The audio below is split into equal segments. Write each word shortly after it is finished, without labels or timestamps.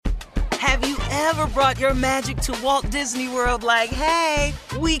Have you ever brought your magic to Walt Disney World like, hey,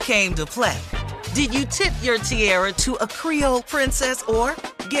 we came to play? Did you tip your tiara to a Creole princess or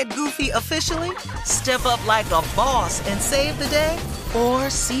get goofy officially? Step up like a boss and save the day? Or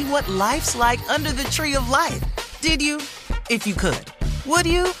see what life's like under the tree of life? Did you? If you could. Would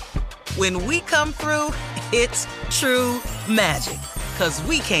you? When we come through, it's true magic. 'Cause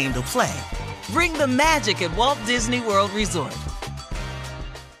we came to play. Bring the magic at Walt Disney World Resort.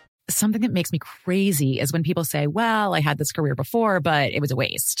 Something that makes me crazy is when people say, well, I had this career before, but it was a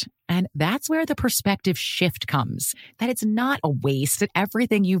waste. And that's where the perspective shift comes, that it's not a waste, that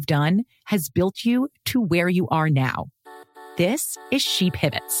everything you've done has built you to where you are now. This is She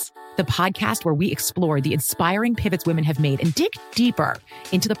Pivots, the podcast where we explore the inspiring pivots women have made and dig deeper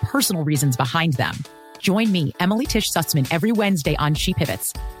into the personal reasons behind them. Join me, Emily Tish Sussman, every Wednesday on She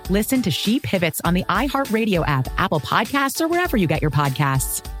Pivots. Listen to She Pivots on the iHeartRadio app, Apple Podcasts, or wherever you get your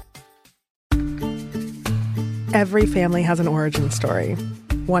podcasts. Every family has an origin story,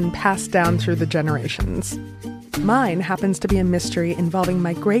 one passed down through the generations. Mine happens to be a mystery involving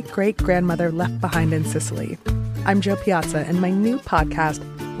my great-great-grandmother left behind in Sicily. I'm Jo Piazza, and my new podcast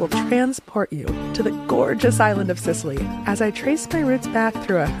will transport you to the gorgeous island of Sicily as I trace my roots back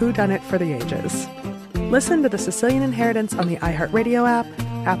through a whodunit for the ages. Listen to The Sicilian Inheritance on the iHeartRadio app,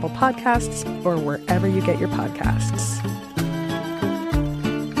 Apple Podcasts, or wherever you get your podcasts.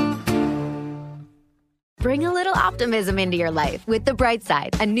 Bring a little optimism into your life with The Bright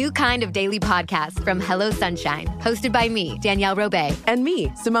Side, a new kind of daily podcast from Hello Sunshine, hosted by me, Danielle Robay. And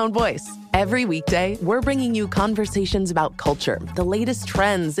me, Simone Boyce. Every weekday, we're bringing you conversations about culture, the latest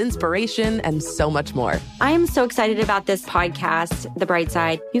trends, inspiration, and so much more. I am so excited about this podcast, The Bright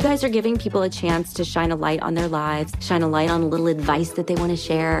Side. You guys are giving people a chance to shine a light on their lives, shine a light on a little advice that they want to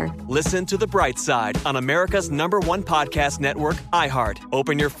share. Listen to The Bright Side on America's #1 podcast network, iHeart.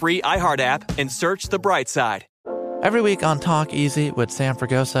 Open your free iHeart app and search The Bright Side. Every week on Talk Easy with Sam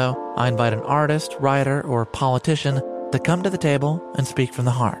Fragoso, I invite an artist, writer, or politician to come to the table and speak from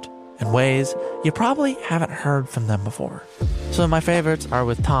the heart in ways you probably haven't heard from them before. Some of my favorites are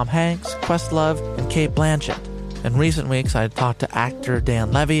with Tom Hanks, Questlove, and Cate Blanchett. In recent weeks, I talked to actor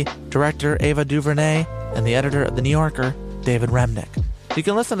Dan Levy, director Ava DuVernay, and the editor of The New Yorker, David Remnick. You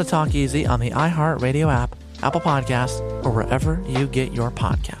can listen to Talk Easy on the iHeartRadio app, Apple Podcasts, or wherever you get your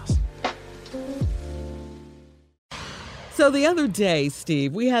podcasts. So the other day,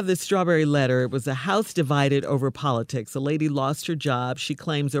 Steve, we had this strawberry letter. It was a house divided over politics. A lady lost her job, she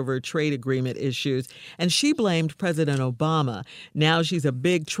claims, over trade agreement issues, and she blamed President Obama. Now she's a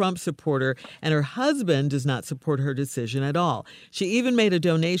big Trump supporter, and her husband does not support her decision at all. She even made a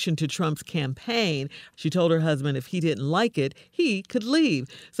donation to Trump's campaign. She told her husband if he didn't like it, he could leave.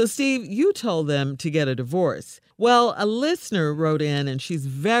 So, Steve, you told them to get a divorce. Well, a listener wrote in, and she's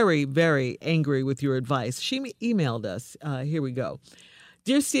very, very angry with your advice. She emailed us. Here we go.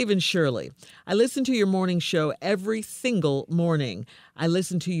 Dear Steve and Shirley, I listen to your morning show every single morning. I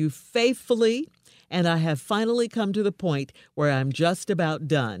listen to you faithfully, and I have finally come to the point where I'm just about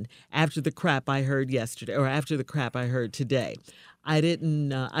done after the crap I heard yesterday, or after the crap I heard today. I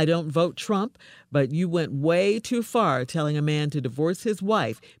don't vote Trump, but you went way too far telling a man to divorce his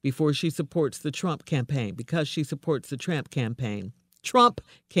wife before she supports the Trump campaign, because she supports the Trump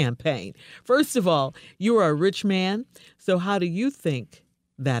campaign. First of all, you are a rich man, so how do you think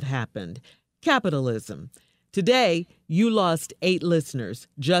that happened? Capitalism. Today, you lost 8 listeners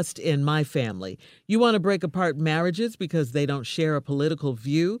just in my family. You want to break apart marriages because they don't share a political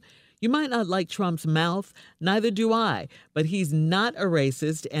view? You might not like Trump's mouth, neither do I, but he's not a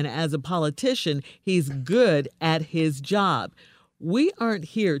racist, and as a politician, he's good at his job. We aren't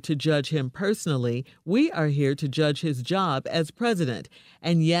here to judge him personally. We are here to judge his job as president.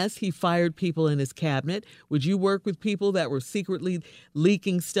 And yes, he fired people in his cabinet. Would you work with people that were secretly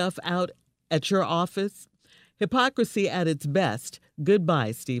leaking stuff out at your office? Hypocrisy at its best.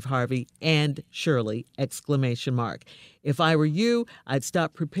 Goodbye, Steve Harvey and Shirley! ! If I were you, I'd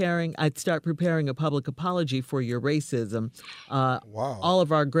start preparing a public apology for your racism. Wow. All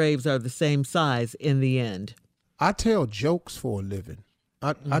of our graves are the same size in the end. I tell jokes for a living.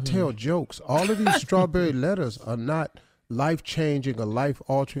 I tell jokes. All of these strawberry letters are not life-changing or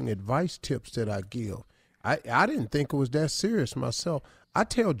life-altering advice tips that I give. I didn't think it was that serious myself. I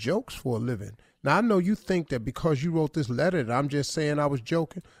tell jokes for a living. Now, I know you think that because you wrote this letter that I'm just saying I was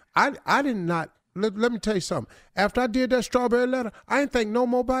joking. I did not. Let me tell you something. After I did that strawberry letter, I didn't think no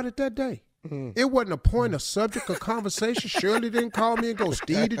more about it that day. It wasn't a point, a subject, of conversation. Shirley didn't call me and go,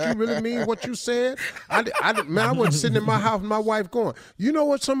 Steve, did you really mean what you said? I wasn't sitting in my house with my wife going, you know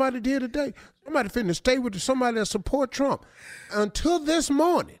what somebody did today? Somebody finna stay with somebody that support Trump. Until this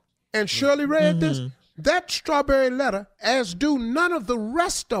morning, And Shirley read this. That strawberry letter, as do none of the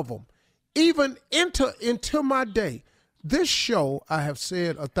rest of them, even enter into my day. This show, I have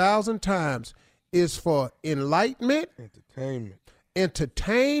said 1,000 times, is for enlightenment,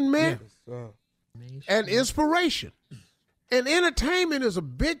 entertainment, and inspiration. And entertainment is a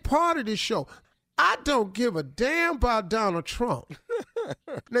big part of this show. I don't give a damn about Donald Trump.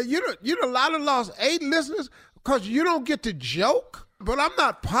 Now, you done lost 8 listeners because you don't get to joke. But I'm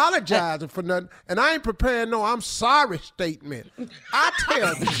not apologizing for nothing, and I ain't preparing no I'm sorry statement. I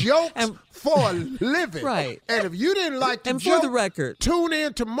tell jokes for a living. Right. And if you didn't like the and joke, for the record, tune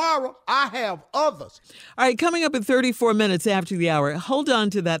in tomorrow. I have others. All right, coming up in 34 minutes after the hour. Hold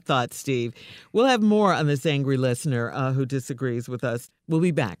on to that thought, Steve. We'll have more on this angry listener who disagrees with us. We'll be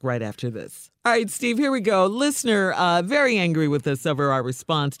back right after this. All right, Steve, here we go. Listener very angry with us over our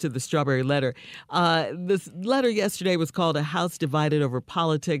response to the strawberry letter. This letter yesterday was called A House Divided Over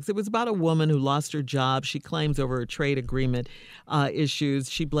Politics. It was about a woman who lost her job. She claims over a trade agreement issues.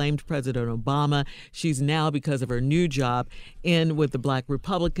 She blamed President Obama. She's now, because of her new job, in with the Black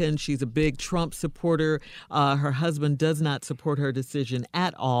Republicans. She's a big Trump supporter. Her husband does not support her decision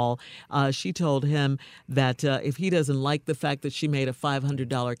at all. She told him that if he doesn't like the fact that she made a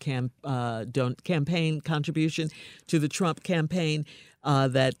 $500 campaign contribution to the Trump campaign,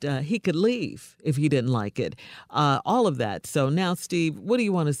 that he could leave if he didn't like it. All of that. So now, Steve, what do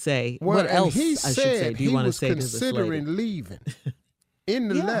you want to say? Well, what else, he I should say, do you want to say to this lady? He was considering leaving in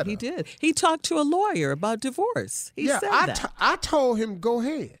the letter. He did. He talked to a lawyer about divorce. He said that. I told him, go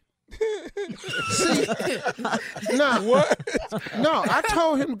ahead. See, now, what? No, I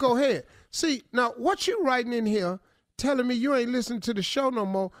told him, go ahead. See, now, what you writing in here telling me you ain't listening to the show no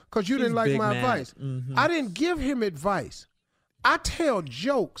more because you didn't like my advice. Mm-hmm. I didn't give him advice. I tell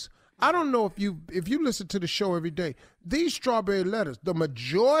jokes. I don't know if you listen to the show every day. These strawberry letters, the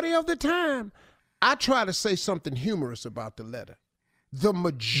majority of the time, I try to say something humorous about the letter. The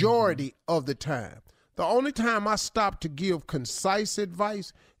majority of the time. The only time I stop to give concise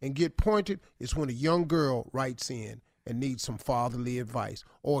advice and get pointed is when a young girl writes in and needs some fatherly advice,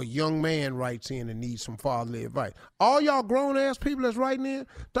 or a young man writes in and needs some fatherly advice. All y'all grown-ass people that's writing in,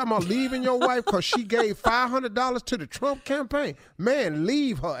 talking about leaving your wife because she gave $500 to the Trump campaign, man,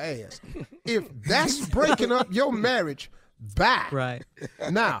 leave her ass. If that's breaking up your marriage, bye. Right.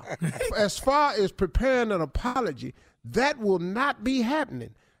 Now, as far as preparing an apology, that will not be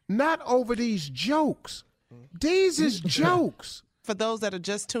happening. Not over these jokes. These is jokes. For those that are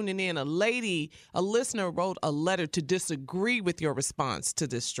just tuning in, a listener wrote a letter to disagree with your response to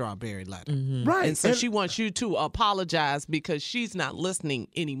this strawberry letter. Mm-hmm. Right. And so she wants you to apologize because she's not listening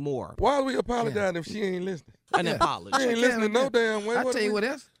anymore. Why are we apologizing if she ain't listening? An apology. She ain't listening no damn way. I tell you what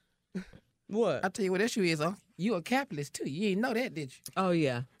else. What? I tell you what else you is, you a capitalist too. You ain't know that, did you? Oh,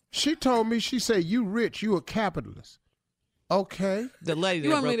 yeah. She told me, she said, you rich, you a capitalist. Okay. The lady you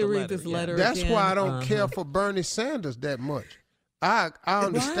that want wrote me to the read letter, this letter That's again? why I don't care for Bernie Sanders that much. I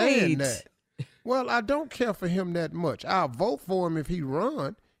understand that. Well, I don't care for him that much. I'll vote for him if he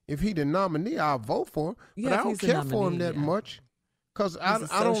run. If he the nominee, I'll vote for him. But I don't care for him that much because I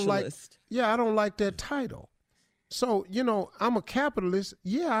don't like. Yeah, I don't like that title. So I'm a capitalist.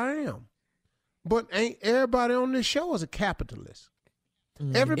 Yeah, I am. But ain't everybody on this show is a capitalist?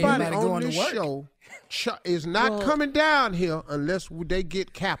 Everybody on this show is not coming down here unless they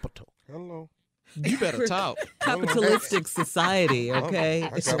get capital. Hello. You better talk. Capitalistic society, okay?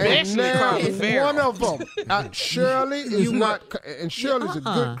 Especially one of them. Shirley is not, and Shirley's a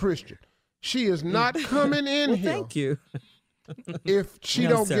good Christian. She is not coming in here. Thank you. If she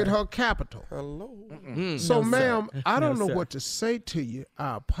don't get her capital. Hello. So, ma'am, I don't know what to say to you.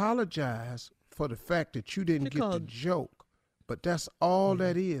 I apologize for the fact that you didn't get the joke, but that's all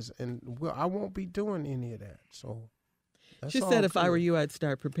that is, and I won't be doing any of that. So. She said, if I were you, I'd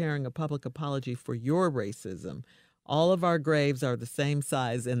start preparing a public apology for your racism. All of our graves are the same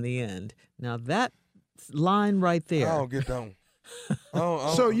size in the end. Now, that line right there. I don't get down.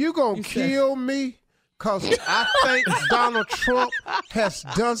 So you going to kill me because I think Donald Trump has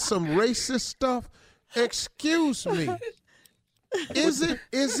done some racist stuff? Excuse me. Is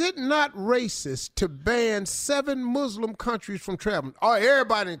it not racist to ban 7 Muslim countries from traveling? Or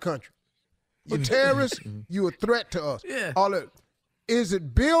everybody in the country? You terrorists, you a threat to us. Yeah. Is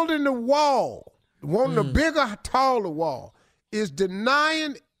it building the wall, wanting a bigger, taller wall? Is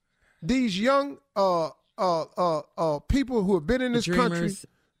denying these young people who have been in this country,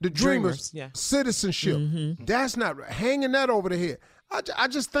 the dreamers, citizenship? Mm-hmm. That's not right. Hanging that over the head. I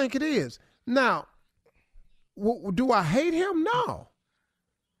just think it is. Now, do I hate him?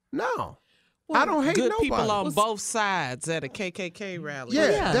 No. I don't hate good nobody. people on both sides at a KKK rally.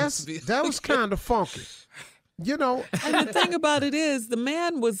 Yeah, that was kind of funky. You know. And the thing about it is, the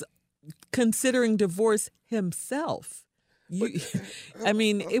man was considering divorce himself. I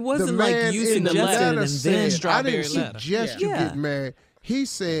mean, it wasn't like you suggested and then I didn't suggest you get married. He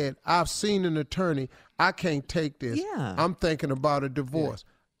said, I've seen an attorney. I can't take this. Yeah. I'm thinking about a divorce.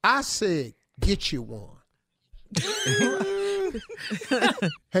 Yeah. I said, get you one.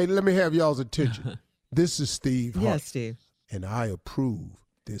 Hey, let me have y'all's attention. This is Steve Harvey. Yes, Steve. And I approve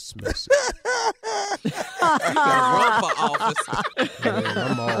this message. Run for office.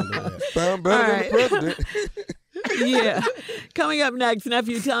 I'm all in that. Sound better than the president. Yeah. Coming up next,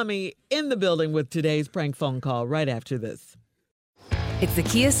 Nephew Tommy in the building with today's prank phone call right after this. It's the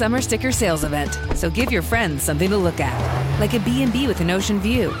Kia Summer Sticker Sales Event, so give your friends something to look at, like a B&B with an ocean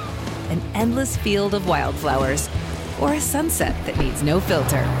view, an endless field of wildflowers, or a sunset that needs no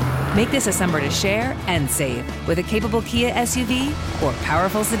filter. Make this a summer to share and save with a capable Kia SUV or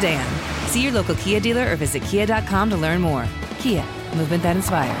powerful sedan. See your local Kia dealer or visit kia.com to learn more. Kia, movement that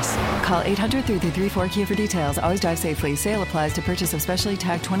inspires. Call 800-3334-KIA for details. Always drive safely. Sale applies to purchase of specially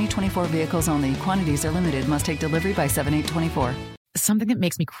tagged 2024 vehicles only. Quantities are limited. Must take delivery by 7/8/24. Something that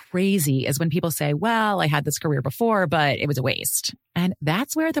makes me crazy is when people say, well, I had this career before, but it was a waste. And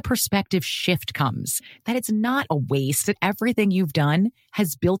that's where the perspective shift comes, that it's not a waste, that everything you've done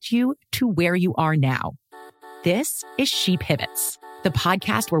has built you to where you are now. This is She Pivots, the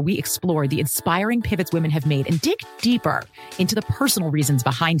podcast where we explore the inspiring pivots women have made and dig deeper into the personal reasons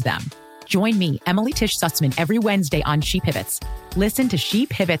behind them. Join me, Emily Tish Sussman, every Wednesday on She Pivots. Listen to She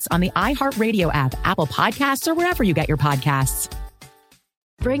Pivots on the iHeartRadio app, Apple Podcasts, or wherever you get your podcasts.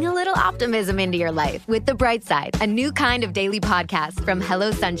 Bring a little optimism into your life with The Bright Side, a new kind of daily podcast from Hello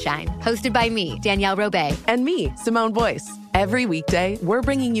Sunshine, hosted by me, Danielle Robay. And me, Simone Boyce. Every weekday, we're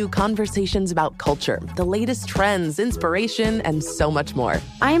bringing you conversations about culture, the latest trends, inspiration, and so much more.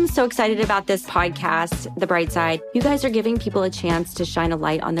 I am so excited about this podcast, The Bright Side. You guys are giving people a chance to shine a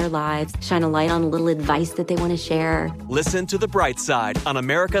light on their lives, shine a light on a little advice that they want to share. Listen to The Bright Side on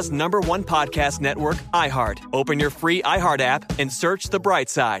America's #1 podcast network, iHeart. Open your free iHeart app and search The Bright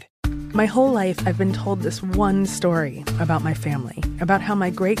Side. My whole life, I've been told this one story about my family, about how my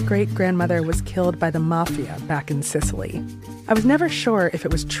great-great-grandmother was killed by the mafia back in Sicily. I was never sure if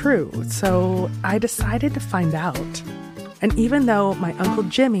it was true, so I decided to find out. And even though my Uncle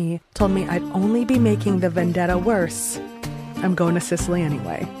Jimmy told me I'd only be making the vendetta worse, I'm going to Sicily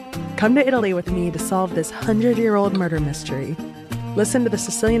anyway. Come to Italy with me to solve this 100-year-old murder mystery. Listen to The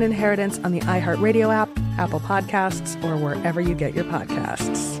Sicilian Inheritance on the iHeartRadio app, Apple Podcasts, or wherever you get your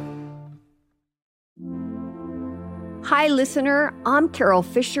podcasts. Hi, listener. I'm Carol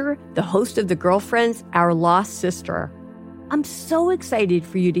Fisher, the host of The Girlfriends, Our Lost Sister. I'm so excited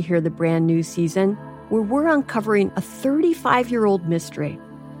for you to hear the brand new season where we're uncovering a 35-year-old mystery.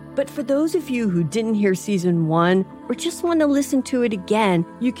 But for those of you who didn't hear season 1 or just want to listen to it again,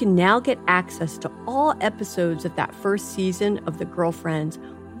 you can now get access to all episodes of that first season of The Girlfriends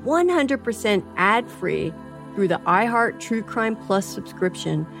 100% ad-free through the iHeart True Crime Plus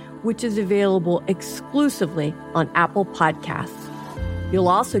subscription, which is available exclusively on Apple Podcasts. You'll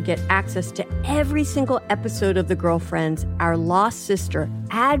also get access to every single episode of The Girlfriends, Our Lost Sister,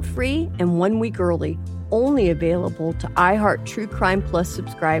 ad-free and 1 week early, only available to iHeart True Crime Plus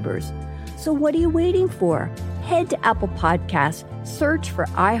subscribers. So what are you waiting for? Head to Apple Podcasts, search for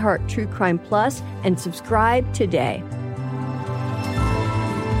iHeart True Crime Plus, and subscribe today.